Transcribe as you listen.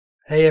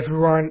Hey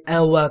everyone,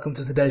 and welcome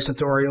to today's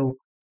tutorial.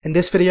 In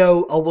this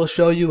video I will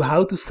show you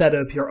how to set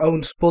up your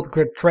own spot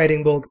grid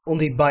trading bot on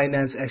the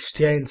Binance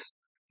exchange.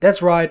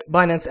 That's right,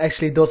 Binance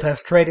actually does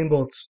have trading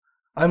bots.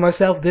 I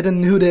myself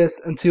didn't know this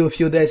until a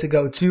few days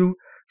ago too,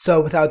 so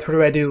without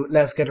further ado,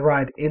 let's get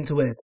right into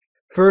it.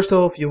 First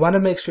off, you want to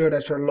make sure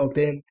that you're logged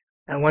in,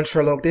 and once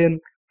you're logged in,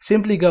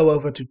 simply go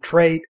over to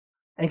Trade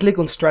and click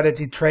on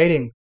Strategy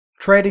Trading.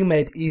 Trading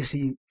made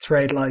easy,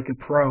 trade like a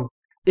pro.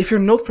 If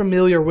you're not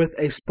familiar with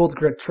a spot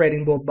grid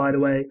trading bot, by the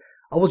way,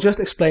 I will just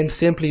explain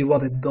simply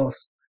what it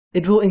does.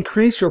 It will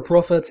increase your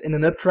profits in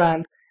an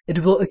uptrend, it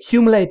will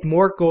accumulate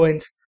more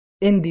coins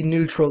in the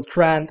neutral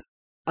trend,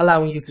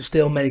 allowing you to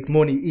still make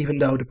money even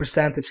though the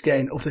percentage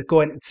gain of the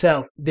coin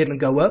itself didn't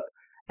go up.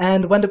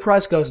 And when the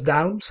price goes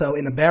down, so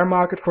in a bear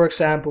market for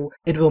example,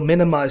 it will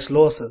minimize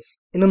losses.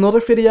 In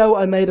another video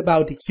I made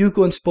about the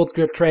KuCoin spot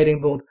grid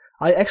trading bot,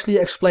 I actually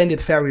explained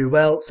it very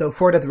well, so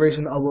for that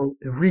reason I will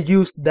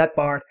reuse that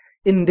part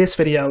in this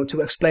video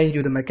to explain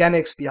you the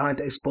mechanics behind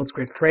a spot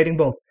grid trading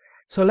bot.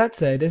 So let's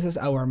say this is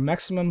our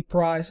maximum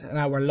price and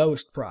our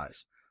lowest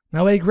price.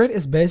 Now a grid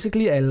is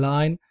basically a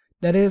line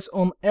that is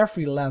on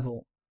every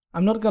level.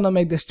 I'm not gonna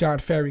make this chart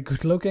very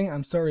good looking,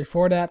 I'm sorry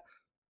for that,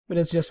 but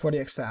it's just for the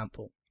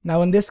example.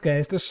 Now in this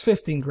case there's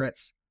 15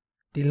 grids.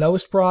 The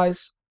lowest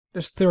price,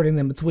 there's 13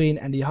 in between,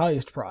 and the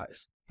highest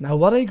price. Now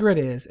what a grid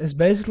is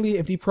basically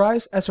if the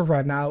price as of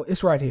right now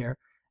is right here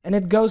and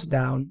it goes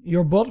down,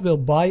 your bot will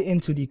buy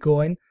into the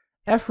coin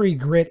every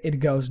grid it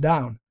goes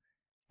down.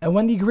 And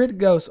when the grid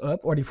goes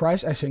up, or the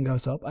price action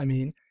goes up,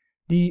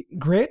 the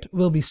grid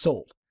will be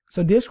sold.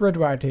 So this grid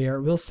right here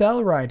will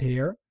sell right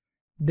here,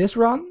 this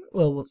one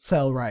will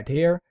sell right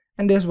here,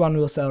 and this one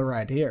will sell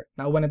right here.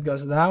 Now when it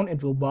goes down,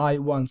 it will buy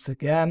once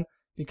again,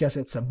 because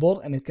it's a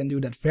bot and it can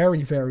do that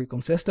very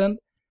consistent.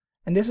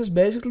 And this is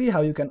basically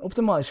how you can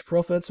optimize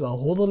profits while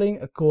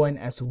hodling a coin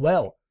as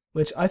well,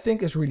 which I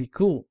think is really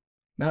cool.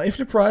 Now if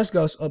the price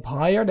goes up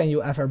higher than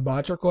you ever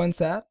bought your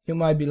coins at, you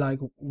might be like,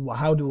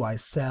 how do I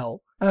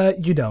sell?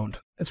 You don't.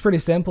 It's pretty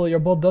simple, your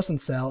bot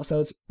doesn't sell,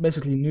 so it's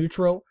basically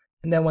neutral.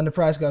 And then when the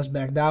price goes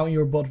back down,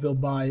 your bot will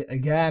buy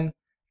again.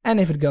 And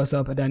if it goes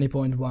up at any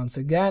point once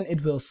again,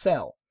 it will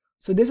sell.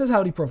 So this is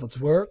how the profits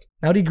work.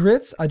 Now the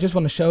grids, I just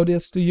want to show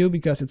this to you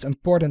because it's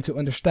important to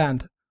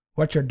understand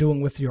what you're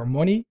doing with your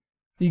money.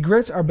 The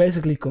grids are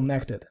basically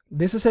connected.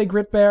 This is a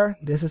grid pair,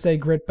 this is a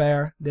grid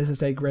pair, this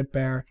is a grid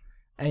pair.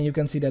 And you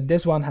can see that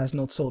this one has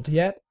not sold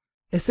yet.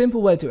 A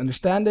simple way to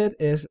understand it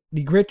is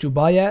the grid you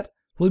buy at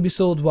will be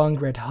sold one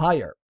grid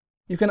higher.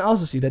 You can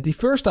also see that the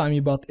first time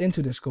you bought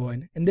into this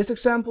coin, in this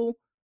example,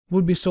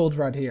 would be sold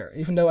right here.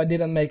 Even though I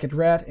didn't make it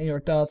red in your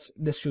thoughts,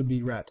 this should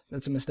be red.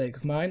 That's a mistake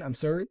of mine, I'm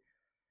sorry.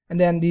 And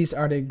then these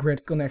are the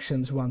grid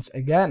connections once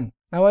again.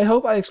 Now I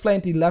hope I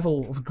explained the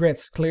level of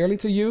grids clearly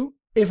to you.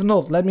 If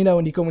not, let me know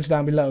in the comments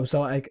down below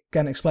so I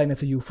can explain it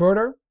to you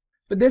further.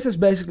 But this is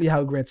basically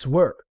how grids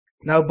work.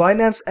 Now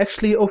Binance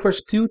actually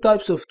offers two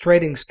types of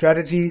trading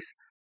strategies.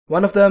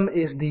 One of them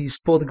is the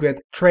spot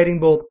grid trading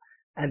bot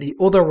and the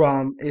other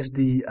one is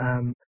the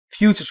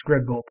futures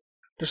grid bot.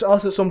 There's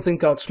also something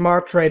called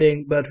smart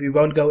trading, but we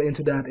won't go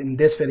into that in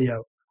this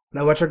video.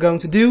 Now what you're going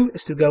to do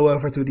is to go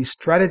over to the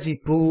strategy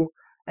pool,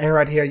 and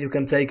right here you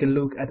can take a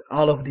look at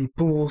all of the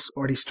pools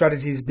or the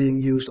strategies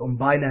being used on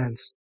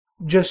Binance.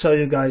 Just so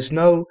you guys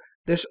know,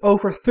 there's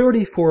over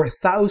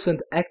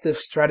 34,000 active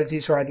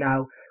strategies right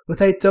now, with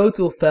a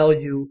total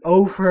value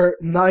over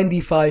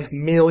 95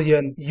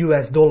 million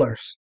US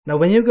dollars. Now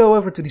when you go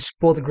over to the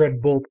spot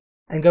grid bot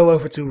and go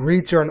over to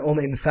return on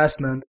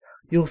investment,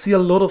 you'll see a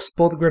lot of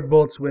spot grid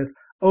bots with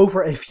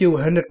over a few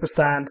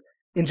 100%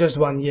 in just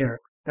 1 year.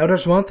 Now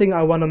there's one thing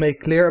I want to make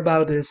clear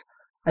about this.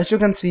 As you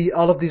can see,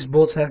 all of these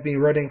bots have been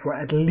running for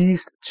at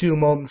least 2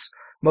 months,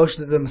 most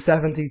of them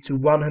 70 to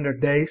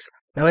 100 days.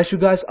 Now as you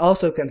guys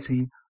also can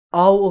see,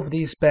 all of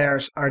these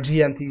pairs are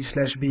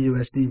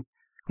GMT/BUSD.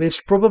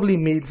 Which probably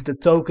means the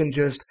token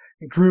just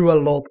grew a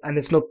lot and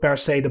it's not per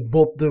se the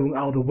bot doing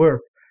all the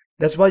work.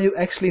 That's why you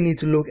actually need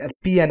to look at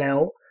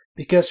P&L,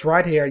 because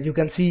right here you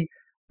can see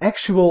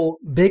actual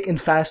big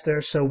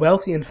investors, so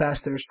wealthy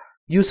investors,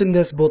 using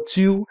this bot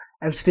too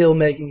and still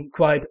making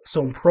quite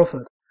some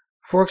profit.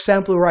 For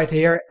example right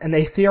here, an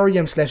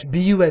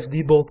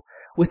Ethereum/BUSD bot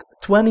with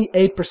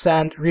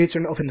 28%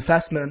 return of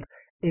investment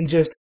in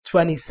just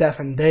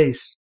 27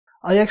 days.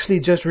 I actually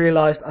just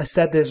realized I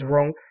said this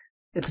wrong.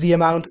 It's the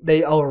amount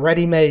they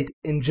already made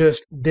in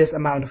just this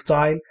amount of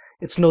time.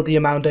 It's not the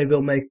amount they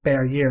will make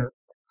per year.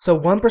 So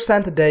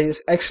 1% a day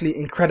is actually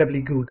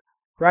incredibly good.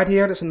 Right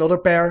here there's another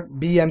pair,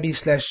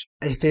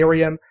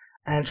 BNB/Ethereum,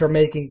 and you're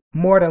making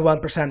more than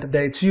 1% a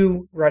day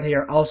too. Right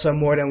here also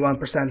more than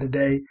 1% a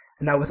day.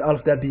 And now with all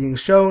of that being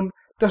shown,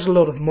 there's a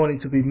lot of money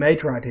to be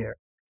made right here.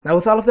 Now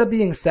with all of that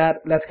being said,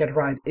 let's get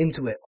right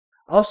into it.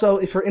 Also,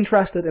 if you're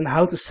interested in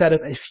how to set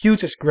up a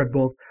futures grid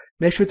bot,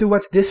 make sure to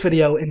watch this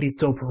video in the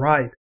top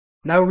right.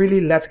 Now really,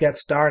 let's get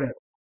started.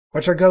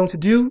 What you're going to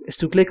do is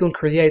to click on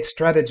Create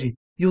Strategy.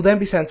 You'll then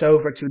be sent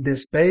over to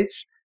this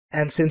page,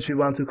 and since we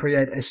want to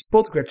create a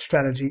spot grid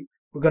strategy,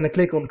 we're going to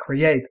click on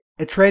Create.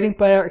 A trading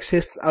pair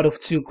exists out of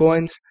two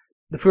coins,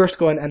 the first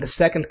coin and the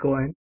second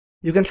coin.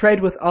 You can trade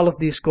with all of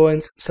these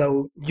coins,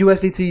 so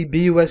USDT,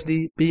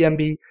 BUSD,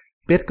 BNB,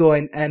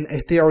 Bitcoin and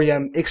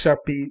Ethereum,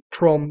 XRP,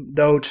 Tron,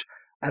 Doge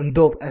and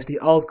DOT as the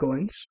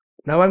altcoins.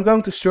 Now I'm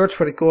going to search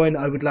for the coin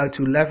I would like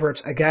to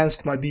leverage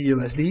against my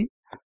BUSD.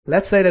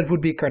 Let's say that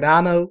would be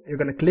Cardano. You're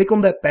going to click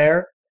on that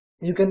pair.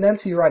 You can then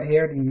see right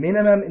here the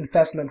minimum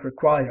investment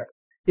required.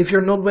 If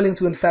you're not willing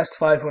to invest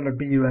 500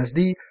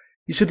 BUSD,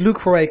 you should look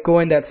for a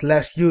coin that's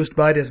less used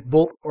by this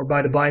bot or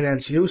by the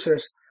Binance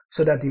users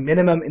so that the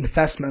minimum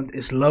investment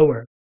is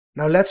lower.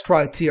 Now let's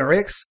try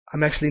TRX.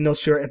 I'm actually not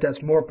sure if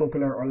that's more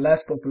popular or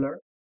less popular.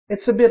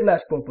 It's a bit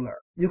less popular.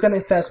 You can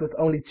invest with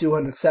only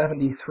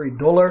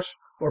 $273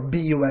 or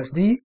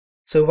BUSD.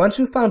 So once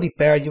you found the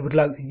pair you would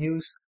like to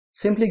use,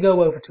 simply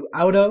go over to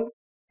Auto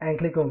and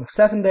click on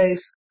 7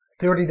 days,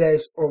 30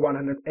 days or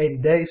 180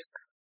 days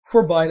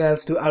for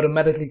Binance to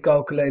automatically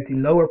calculate the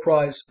lower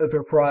price,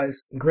 upper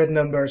price, grid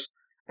numbers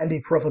and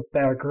the profit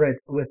per grid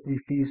with the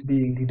fees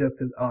being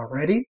deducted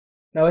already.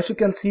 Now as you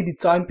can see, the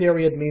time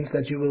period means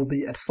that you will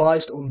be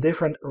advised on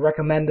different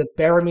recommended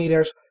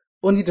parameters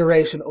on the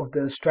duration of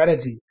the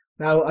strategy.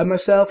 Now I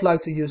myself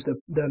like to use the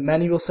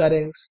manual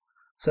settings,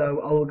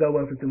 so I will go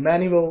over to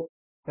manual.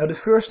 Now the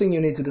first thing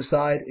you need to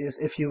decide is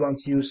if you want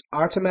to use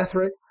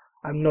arithmetic,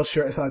 I'm not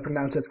sure if I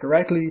pronounced it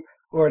correctly,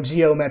 or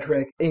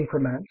geometric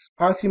increments.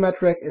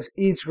 Arithmetic is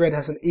each grid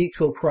has an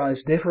equal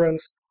price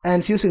difference,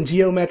 and using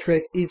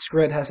geometric each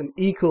grid has an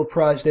equal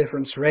price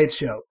difference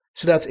ratio,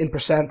 so that's in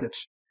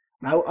percentage.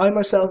 Now I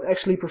myself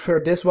actually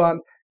prefer this one.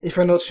 If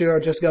you're not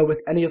sure, just go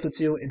with any of the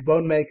two, it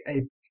won't make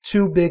a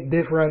too big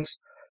difference,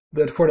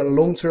 but for the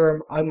long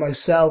term I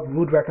myself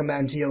would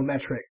recommend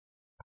geometric.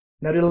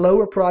 Now the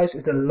lower price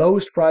is the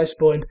lowest price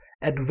point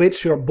at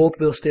which your bot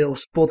will still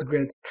spot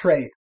grid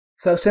trade.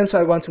 So since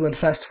I want to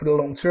invest for the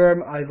long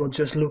term, I will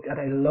just look at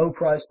a low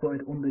price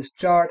point on this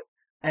chart,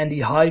 and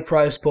the high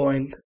price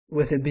point,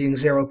 with it being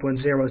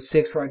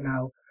 0.06 right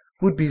now,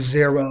 would be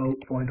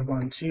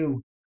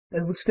 0.12.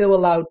 That would still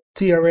allow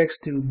TRX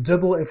to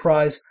double in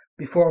price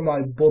before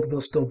my bot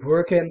will stop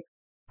working.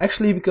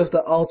 Actually, because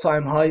the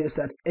all-time high is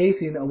at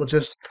 18, I will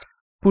just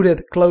put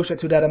it closer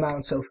to that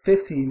amount, so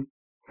 15,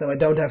 so I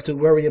don't have to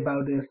worry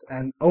about this,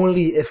 and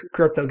only if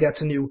crypto gets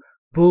a new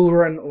bull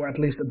run or at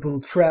least a bull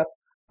trap,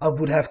 I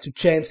would have to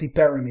change the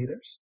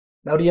parameters.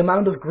 Now the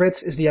amount of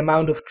grids is the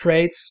amount of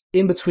trades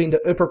in between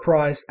the upper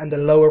price and the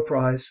lower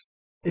price.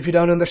 If you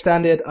don't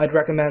understand it, I'd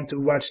recommend to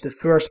watch the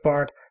first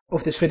part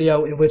of this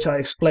video in which I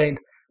explained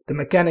the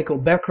mechanical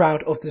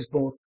background of this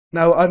bot.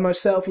 Now I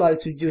myself like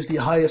to use the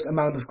highest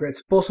amount of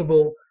grids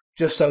possible,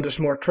 just so there's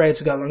more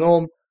trades going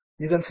on.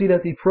 You can see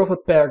that the profit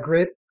per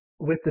grid,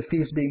 with the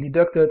fees being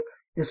deducted,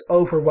 is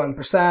over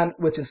 1%,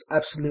 which is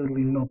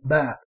absolutely not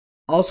bad.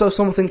 Also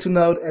something to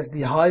note, as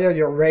the higher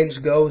your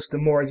range goes, the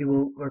more you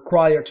will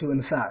require to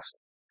invest.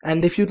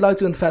 And if you'd like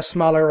to invest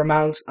smaller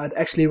amounts, I'd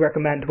actually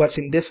recommend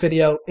watching this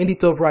video in the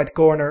top right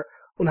corner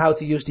on how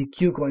to use the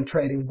Qcoin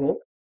trading bot.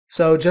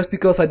 So just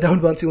because I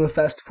don't want to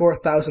invest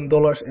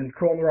 $4,000 in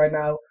Tron right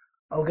now,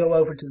 I'll go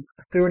over to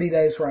 30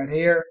 days right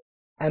here.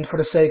 And for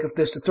the sake of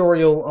this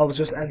tutorial, I'll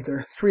just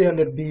enter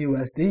 300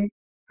 BUSD.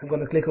 I'm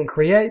going to click on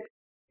create.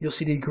 You'll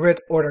see the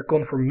grid order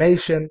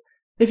confirmation.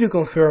 If you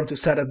confirm to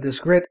set up this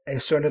grid, a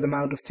certain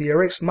amount of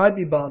TRX might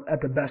be bought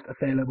at the best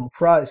available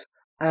price.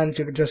 And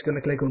you're just going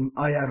to click on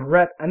I have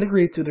read and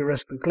agreed to the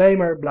risk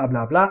disclaimer, blah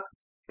blah blah.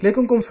 Click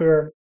on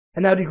confirm,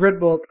 and now the grid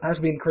bot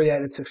has been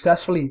created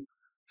successfully.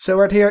 So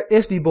right here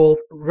is the bot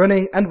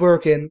running and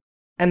working,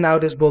 and now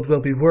this bot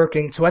will be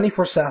working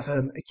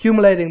 24/7,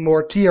 accumulating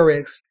more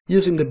TRX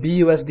using the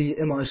BUSD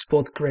in my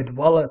spot grid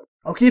wallet.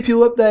 I'll keep you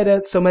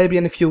updated, so maybe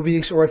in a few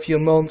weeks or a few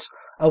months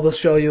I will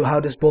show you how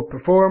this bot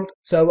performed.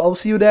 So I'll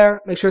see you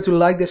there. Make sure to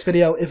like this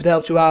video if it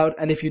helped you out,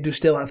 and if you do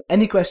still have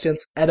any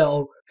questions at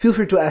all, feel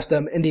free to ask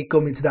them in the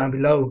comments down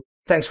below.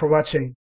 Thanks for watching.